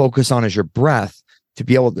you can focus on is your breath to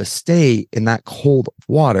be able to stay in that cold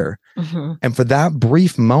water. Mm-hmm. And for that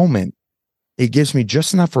brief moment, it gives me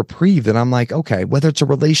just enough reprieve that I'm like, okay, whether it's a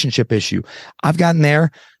relationship issue, I've gotten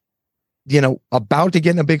there, about to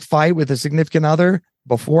get in a big fight with a significant other.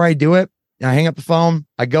 Before I do it, I hang up the phone,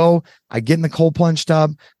 I get in the cold plunge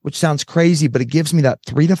tub, which sounds crazy, but it gives me that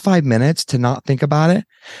 3 to 5 minutes to not think about it.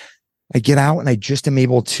 I get out and I just am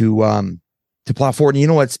able to plow forward.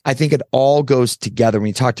 And I think it all goes together. When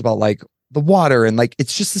you talked about like the water, and like,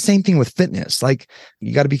 it's just the same thing with fitness. Like,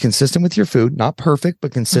 you got to be consistent with your food, not perfect,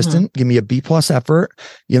 but consistent. Mm-hmm. Give me a B+ effort.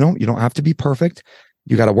 You don't have to be perfect.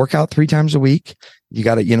 You got to work out 3 times a week. You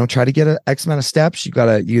got to, try to get an X amount of steps. You got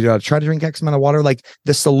to try to drink X amount of water. Like,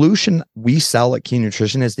 the solution we sell at Key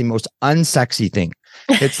Nutrition is the most unsexy thing.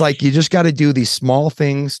 It's like, you just got to do these small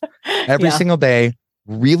things every single day,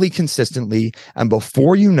 really consistently. And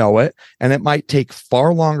before you know it, and it might take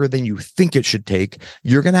far longer than you think it should take,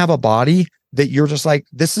 you're going to have a body that you're just like,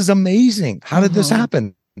 this is amazing. How did this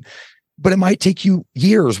happen? But it might take you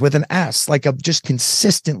years with an S, like, of just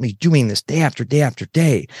consistently doing this day after day after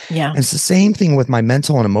day. Yeah. And it's the same thing with my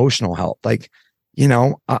mental and emotional health. Like,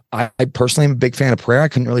 I personally am a big fan of prayer. I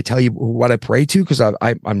couldn't really tell you what I pray to because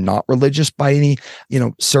I'm not religious by any,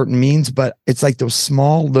 certain means, but it's like those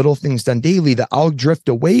small little things done daily that I'll drift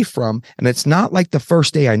away from. And it's not like the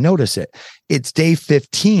first day I notice it. It's day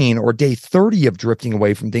 15 or day 30 of drifting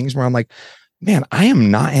away from things where I'm like, man, I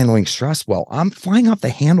am not handling stress well. I'm flying off the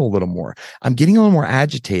handle a little more. I'm getting a little more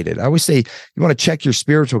agitated. I always say, you want to check your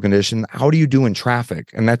spiritual condition. How do you do in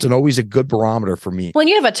traffic? And that's always a good barometer for me. Well, and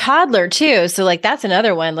you have a toddler too. So like, that's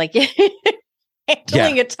another one, like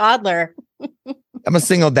handling a toddler. I'm a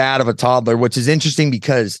single dad of a toddler, which is interesting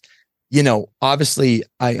because, obviously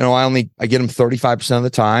I get him 35% of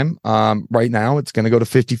the time. Right now it's going to go to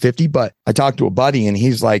 50-50, but I talked to a buddy and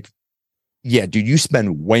he's like, yeah, dude, you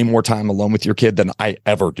spend way more time alone with your kid than I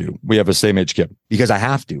ever do. We have a same age kid because I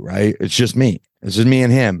have to, right? It's just me. It's just me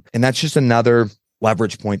and him. And that's just another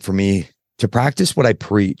leverage point for me to practice what I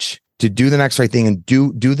preach, to do the next right thing and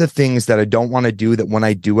do the things that I don't want to do, that when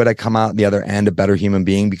I do it, I come out the other end a better human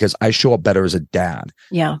being because I show up better as a dad.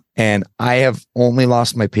 Yeah. And I have only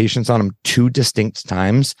lost my patience on him 2 distinct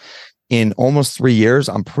times in almost 3 years.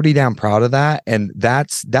 I'm pretty damn proud of that. And that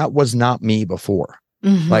was not me before.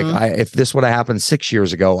 Mm-hmm. Like, if this would have happened 6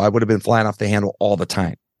 years ago, I would have been flying off the handle all the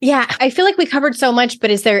time. Yeah, I feel like we covered so much, but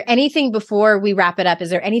is there anything before we wrap it up? Is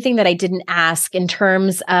there anything that I didn't ask in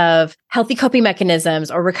terms of healthy coping mechanisms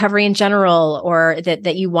or recovery in general, or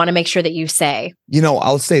that you want to make sure that you say?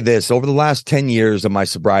 I'll say this. Over the last 10 years of my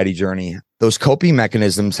sobriety journey, those coping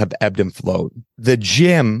mechanisms have ebbed and flowed. The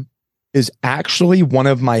gym is actually one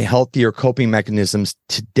of my healthier coping mechanisms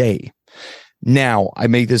today. Now, I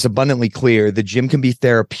make this abundantly clear. The gym can be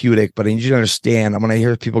therapeutic, but I need you to understand, when I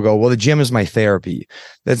hear people go, well, the gym is my therapy.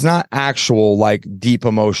 That's not actual, like, deep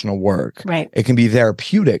emotional work. Right. It can be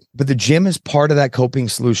therapeutic, but the gym is part of that coping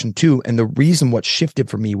solution too. And the reason what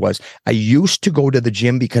shifted for me was I used to go to the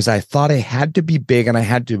gym because I thought I had to be big and I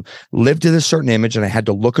had to live to this certain image and I had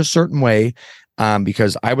to look a certain way.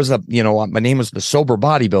 Because I was my name was the sober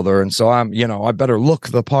bodybuilder. And so I better look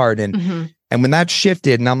the part. And when that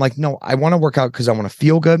shifted and I'm like, no, I want to work out because I want to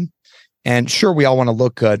feel good. And sure, we all want to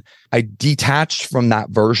look good. I detached from that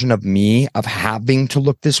version of me of having to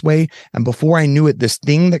look this way. And before I knew it, this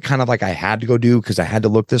thing that kind of like I had to go do because I had to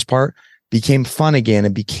look this part became fun again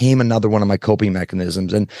and became another one of my coping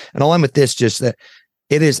mechanisms. And I'll end with this, just that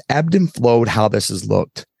it has ebbed and flowed how this has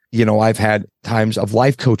looked. I've had times of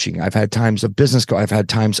life coaching. I've had times of business. I've had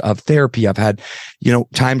times of therapy. I've had,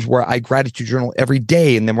 times where I gratitude journal every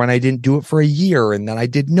day. And then when I didn't do it for a year and then I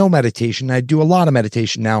did no meditation, I do a lot of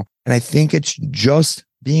meditation now. And I think it's just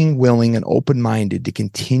being willing and open-minded to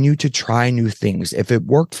continue to try new things. If it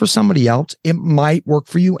worked for somebody else, it might work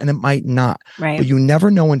for you and it might not. Right. But you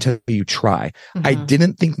never know until you try. Mm-hmm. I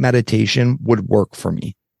didn't think meditation would work for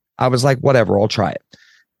me. I was like, whatever, I'll try it.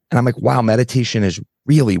 And I'm like, wow, meditation has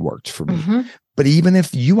really worked for me. Mm-hmm. But even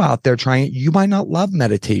if you out there trying it, you might not love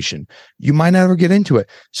meditation. You might never get into it.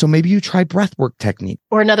 So maybe you try breath work technique.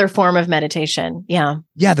 Or another form of meditation. Yeah.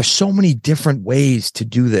 Yeah, there's so many different ways to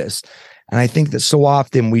do this. And I think that so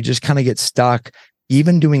often we just kind of get stuck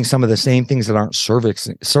even doing some of the same things that aren't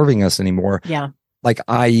serving us anymore. Yeah. Like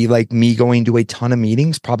me going to a ton of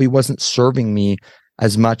meetings probably wasn't serving me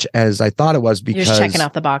as much as I thought it was, because you're just checking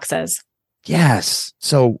off the boxes. Yes.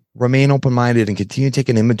 So remain open-minded and continue to take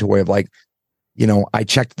an inventory of like, I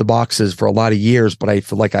checked the boxes for a lot of years, but I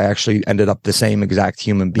feel like I actually ended up the same exact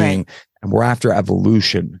human being. Right. And we're after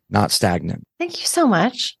evolution, not stagnant. Thank you so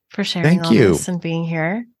much for sharing all this and being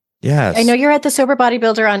here. Yes. I know you're at the Sober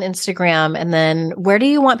Bodybuilder on Instagram. And then where do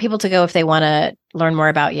you want people to go if they want to learn more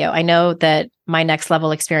about you? I know that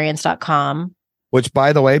mynextlevelexperience.com. Which,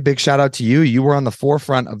 by the way, big shout out to you. You were on the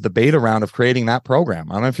forefront of the beta round of creating that program.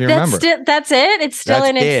 I don't know if you remember. That's it? It's still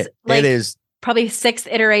in its it is probably 6th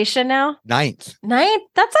iteration now? Ninth. That's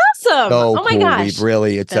awesome. So oh my cool. gosh. We've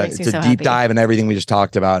really, it's a deep happy. dive in everything we just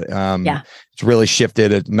talked about. It's really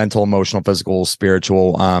shifted it mental, emotional, physical,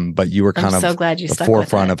 spiritual. But you were kind of so glad you the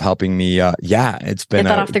forefront of helping me. It's been get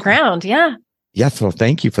that off the ground. Yeah. Yeah. So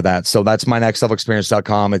thank you for that. So that's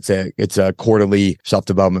mynextlevelexperience.com. It's a quarterly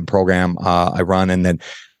self-development program I run. And then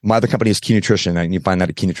my other company is Key Nutrition, and you find that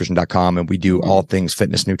at keynutrition.com. And we do all things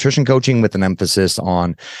fitness nutrition coaching with an emphasis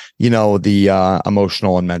on, the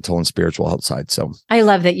emotional and mental and spiritual health side. So I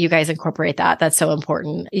love that you guys incorporate that. That's so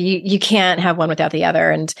important. You can't have one without the other.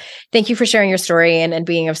 And thank you for sharing your story and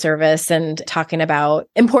being of service and talking about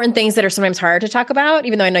important things that are sometimes hard to talk about,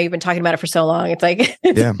 even though I know you've been talking about it for so long. It's like,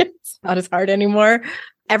 it's not as hard anymore.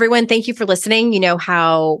 Everyone, thank you for listening. You know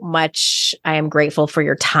how much I am grateful for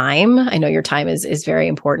your time. I know your time is very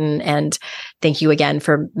important. And thank you again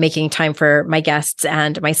for making time for my guests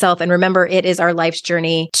and myself. And remember, it is our life's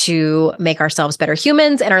journey to make ourselves better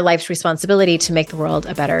humans and our life's responsibility to make the world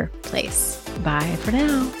a better place. Bye for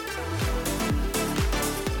now.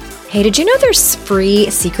 Hey, did you know there's free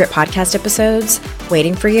secret podcast episodes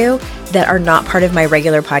waiting for you that are not part of my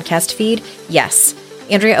regular podcast feed? Yes.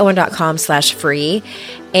 AndreaOwen.com/free.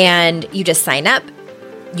 And you just sign up.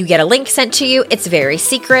 You get a link sent to you. It's very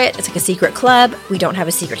secret. It's like a secret club. We don't have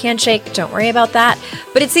a secret handshake. Don't worry about that.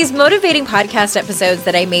 But it's these motivating podcast episodes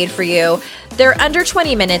that I made for you. They're under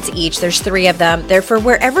 20 minutes each. There's 3 of them. They're for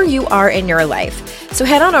wherever you are in your life. So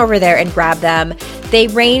head on over there and grab them. They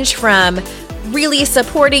range from really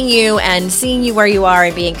supporting you and seeing you where you are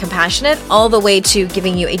and being compassionate, all the way to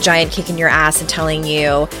giving you a giant kick in your ass and telling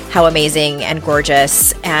you how amazing and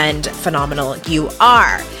gorgeous and phenomenal you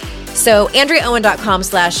are. So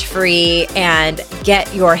AndreaOwen.com/free and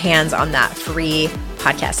get your hands on that free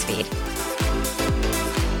podcast feed.